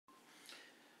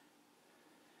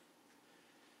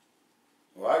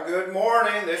good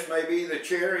morning. This may be the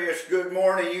cheeriest good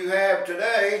morning you have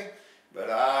today, but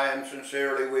I am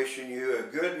sincerely wishing you a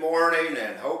good morning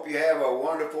and hope you have a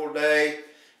wonderful day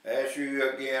as you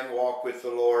again walk with the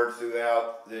Lord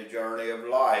throughout the journey of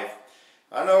life.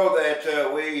 I know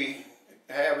that we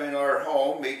have in our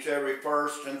home each every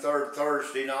first and third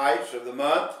Thursday nights of the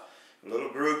month a little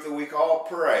group that we call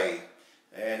Pray,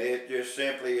 and it just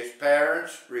simply is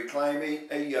parents reclaiming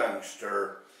a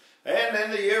youngster. And in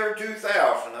the year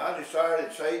 2000, I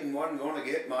decided Satan wasn't going to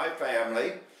get my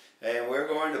family, and we're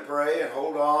going to pray and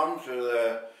hold on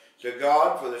to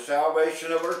God for the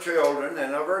salvation of our children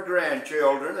and of our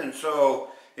grandchildren. And so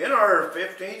in our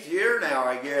 15th year now,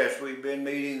 I guess, we've been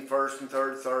meeting first and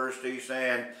third Thursdays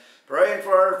and praying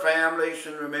for our families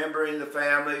and remembering the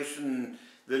families and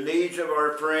the needs of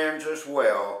our friends as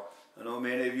well. I know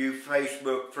many of you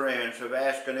Facebook friends have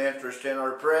asked an interest in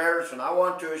our prayers, and I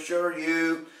want to assure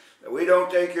you that we don't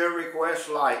take your requests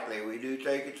lightly. We do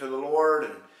take it to the Lord,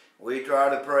 and we try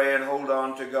to pray and hold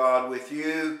on to God with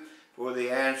you for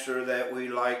the answer that we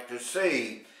like to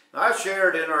see. Now, I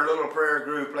shared in our little prayer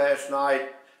group last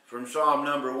night from Psalm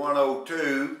number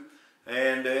 102,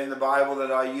 and in the Bible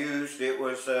that I used, it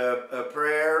was a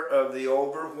prayer of the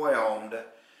overwhelmed.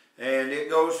 And it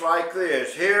goes like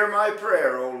this: Hear my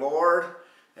prayer, O Lord,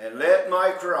 and let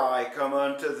my cry come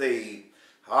unto thee.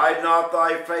 Hide not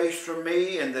thy face from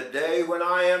me in the day when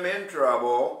I am in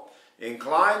trouble.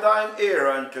 Incline thine ear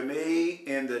unto me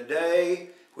in the day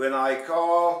when I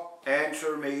call.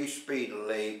 Answer me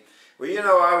speedily. Well, you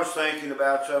know, I was thinking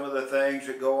about some of the things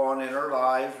that go on in our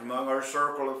lives among our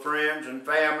circle of friends and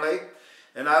family.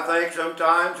 And I think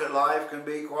sometimes that life can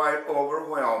be quite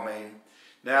overwhelming.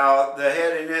 Now, the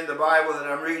heading in the Bible that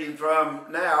I'm reading from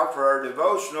now for our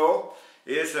devotional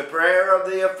is the prayer of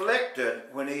the afflicted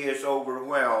when he is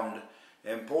overwhelmed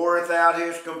and poureth out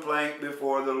his complaint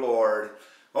before the Lord.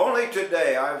 Only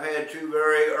today I've had two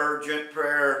very urgent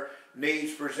prayer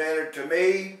needs presented to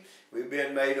me. We've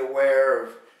been made aware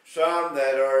of some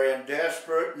that are in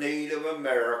desperate need of a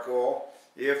miracle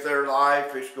if their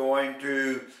life is going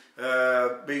to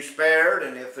be spared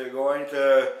and if they're going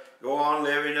to go on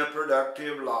living a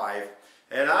productive life.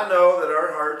 And I know that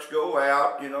our hearts go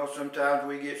out. You know, sometimes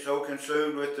we get so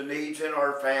consumed with the needs in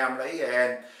our family,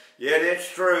 and yet it's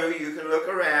true. You can look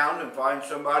around and find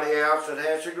somebody else that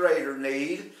has a greater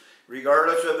need.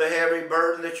 Regardless of the heavy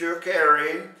burden that you're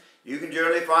carrying, you can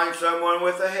generally find someone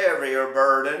with a heavier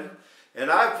burden.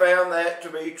 And I've found that to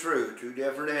be true. Two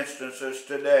different instances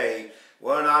today.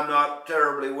 One I'm not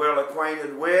terribly well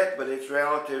acquainted with, but it's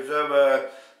relatives of a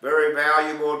very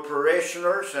valuable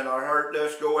parishioners, and our heart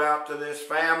does go out to this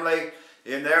family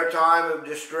in their time of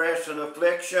distress and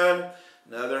affliction.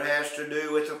 Another has to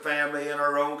do with the family in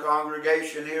our own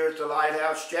congregation here at the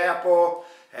Lighthouse Chapel,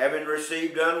 having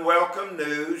received unwelcome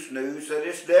news that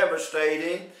is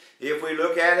devastating if we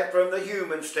look at it from the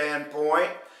human standpoint.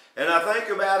 And I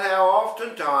think about how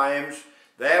oftentimes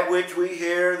that which we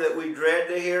hear that we dread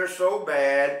to hear so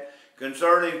bad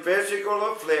concerning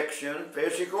physical affliction,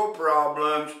 physical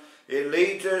problems, it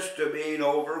leads us to being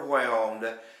overwhelmed.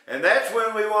 And that's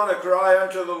when we want to cry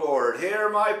unto the Lord. Hear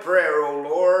my prayer, O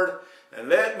Lord, and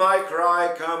let my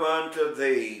cry come unto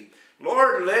thee.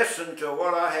 Lord, listen to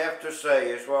what I have to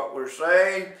say, is what we're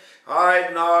saying.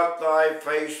 Hide not thy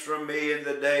face from me in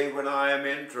the day when I am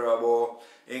in trouble.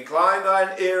 Incline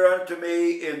thine ear unto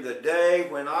me in the day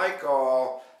when I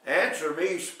call. Answer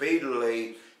me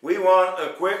speedily. We want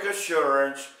a quick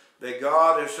assurance that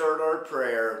God has heard our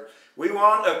prayer. We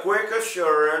want a quick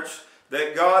assurance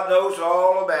that God knows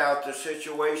all about the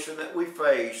situation that we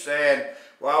face. And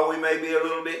while we may be a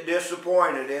little bit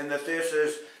disappointed in that this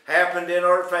has happened in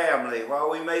our family, while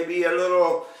we may be a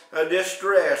little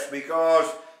distressed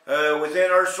because within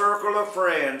our circle of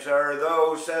friends are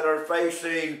those that are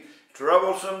facing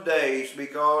troublesome days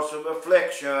because of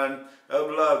affliction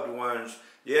of loved ones,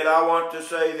 yet I want to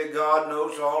say that God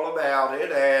knows all about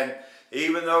it. And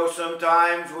even though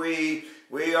sometimes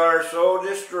we are so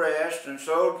distressed and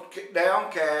so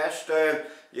downcast,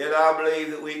 yet I believe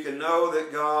that we can know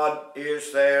that God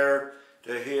is there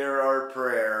to hear our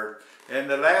prayer. And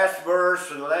the last verse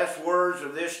and the last words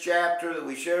of this chapter that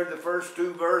we shared, the first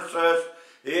two verses,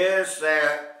 is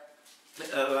that,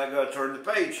 I got to turn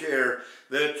the page here,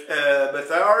 that but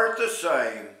thou art the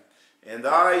same, and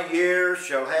thy years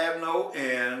shall have no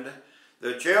end.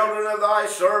 The children of thy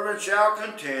servants shall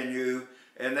continue,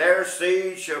 and their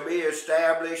seed shall be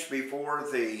established before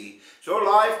thee. So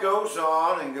life goes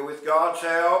on, and with God's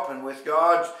help and with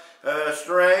God's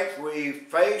strength, we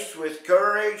face with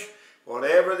courage,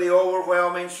 whatever the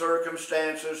overwhelming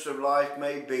circumstances of life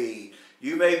may be.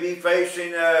 You may be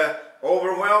facing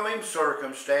overwhelming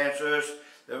circumstances.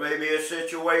 There may be a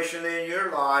situation in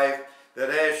your life that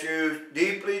has you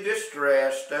deeply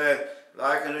distressed.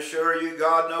 I can assure you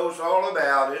God knows all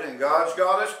about it, and God's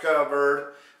got us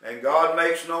covered, and God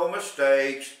makes no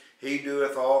mistakes. He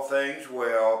doeth all things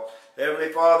well. Heavenly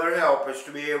Father, help us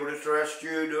to be able to trust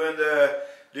you during the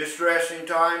distressing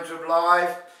times of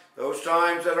life, those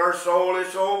times that our soul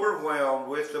is overwhelmed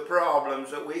with the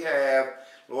problems that we have.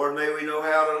 Lord, may we know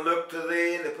how to look to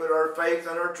Thee, to put our faith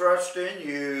and our trust in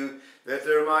You, that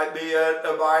there might be an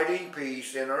abiding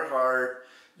peace in our heart.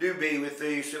 Do be with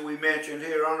these that we mentioned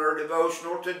here on our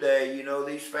devotional today. You know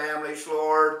these families,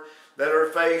 Lord, that are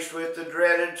faced with the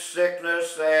dreaded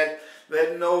sickness that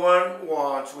no one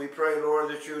wants. We pray,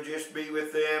 Lord, that You'll just be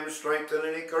with them, strengthen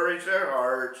and encourage their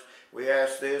hearts. We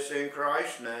ask this in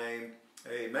Christ's name.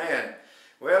 Amen.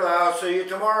 Well, I'll see you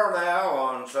tomorrow now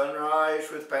on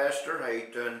Sunrise with Pastor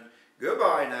Hayton.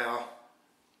 Goodbye now.